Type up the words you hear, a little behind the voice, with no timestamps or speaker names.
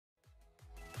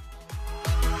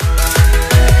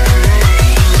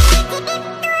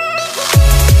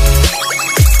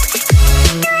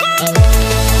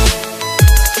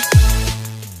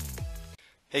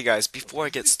Hey guys, before I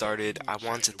get started, I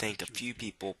want to thank a few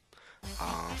people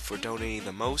for donating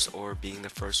the most or being the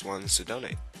first ones to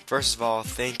donate. First of all,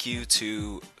 thank you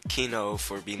to Kinoh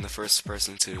for being the first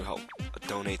person to help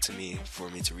donate to me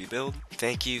for me to rebuild.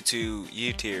 Thank you to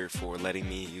Uitear for letting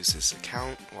me use this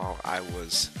account while I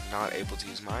was not able to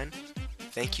use mine.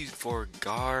 Thank you for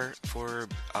Gar for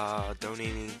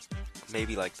donating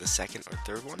maybe like the second or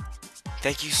third one.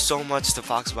 Thank you so much to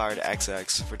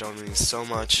Foxfiredxx for donating so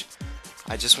much.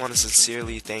 I just want to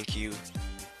sincerely thank you.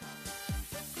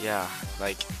 Yeah,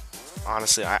 like,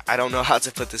 honestly, I don't know how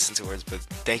to put this into words, but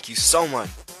thank you so much.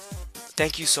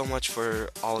 Thank you so much for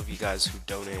all of you guys who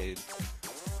donated.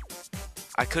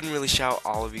 I couldn't really shout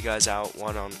all of you guys out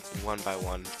one by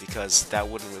one because that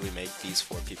wouldn't really make these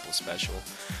 4 people special.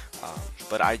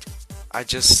 But I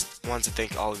just want to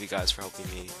thank all of you guys for helping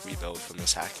me rebuild from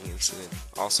this hacking incident.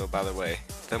 Also, by the way,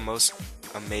 the most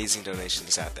amazing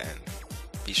donations at the end.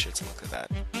 Be sure to look at that.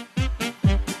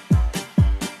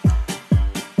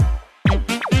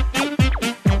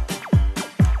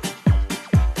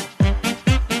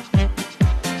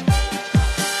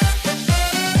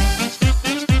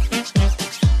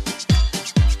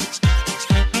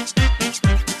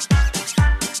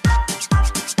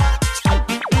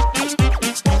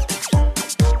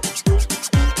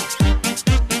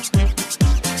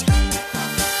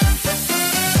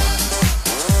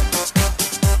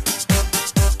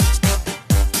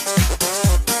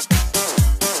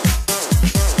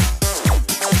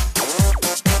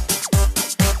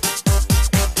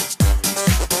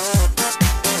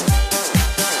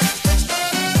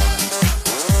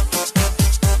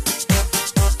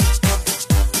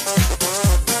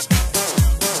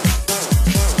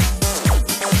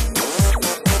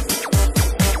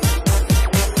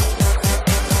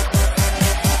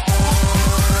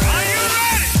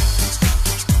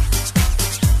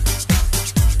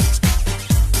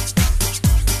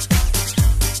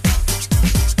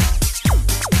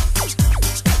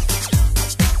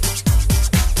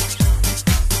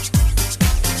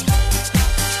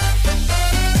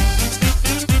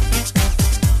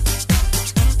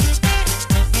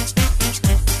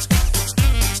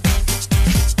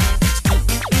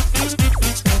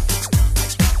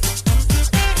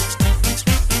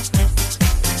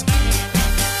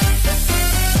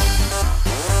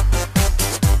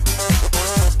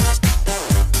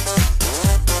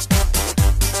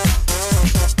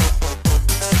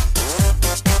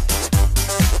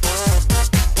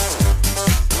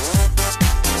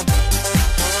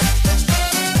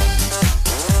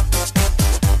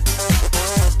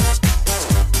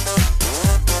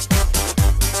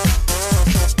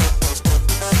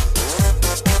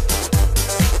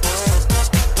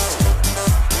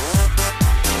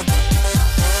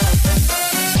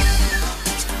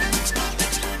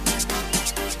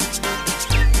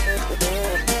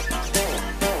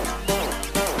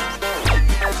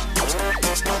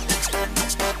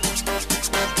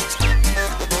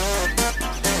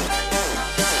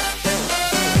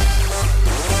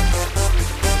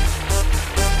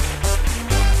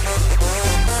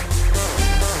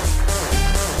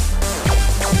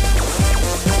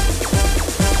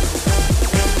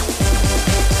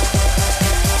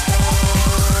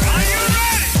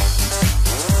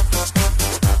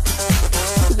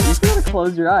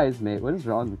 Close your eyes, mate. What is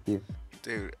wrong with you?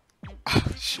 Dude, oh,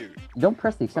 shoot. Don't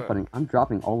press the accept button. I'm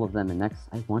dropping all of them in Nexus.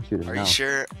 I want you to know. Are you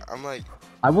sure? I'm like...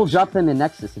 I will drop them in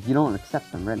Nexus if you don't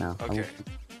accept them right now. Okay.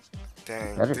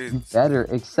 Dang, You dude. better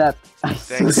accept.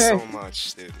 Thanks so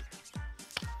much, dude.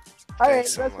 Alright,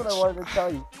 so that's what I wanted to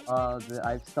tell you.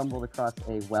 I've stumbled across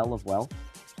a well of wealth.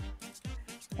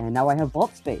 And now I have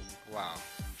vault space. Wow.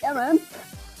 Yeah, man.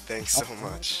 Thanks so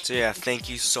much. So yeah, thank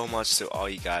you so much to all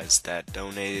you guys that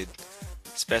donated,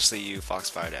 especially you,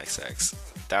 Foxfiredxx.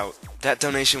 That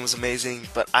donation was amazing,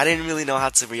 but I didn't really know how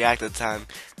to react at the time.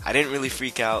 I didn't really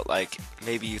freak out like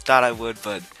maybe you thought I would,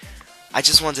 but I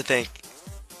just want to thank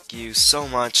you so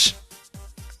much.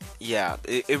 Yeah,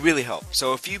 it really helped.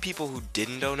 So a few people who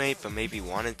didn't donate but maybe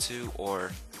wanted to,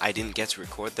 or I didn't get to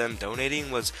record them donating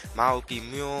was Maop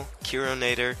Mule,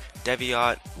 Kironator,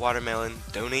 Deviot, Watermelon,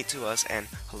 Donate to Us, and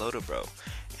Hello to Bro.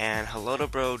 And Hello to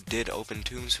Bro did open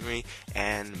tombs for me,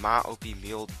 and Maop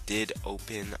Mule did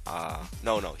open,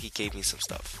 he gave me some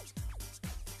stuff.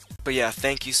 But yeah,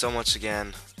 thank you so much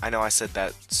again. I know I said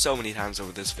that so many times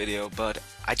over this video, but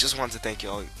I just want to thank you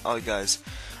all you guys.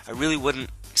 I really wouldn't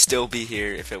still be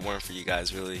here if it weren't for you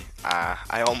guys, really.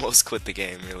 I almost quit the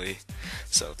game, really.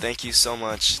 So thank you so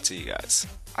much to you guys.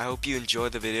 I hope you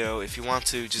enjoyed the video. If you want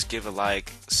to, just give a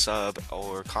like, sub,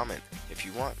 or comment if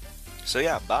you want. So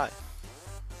yeah, bye.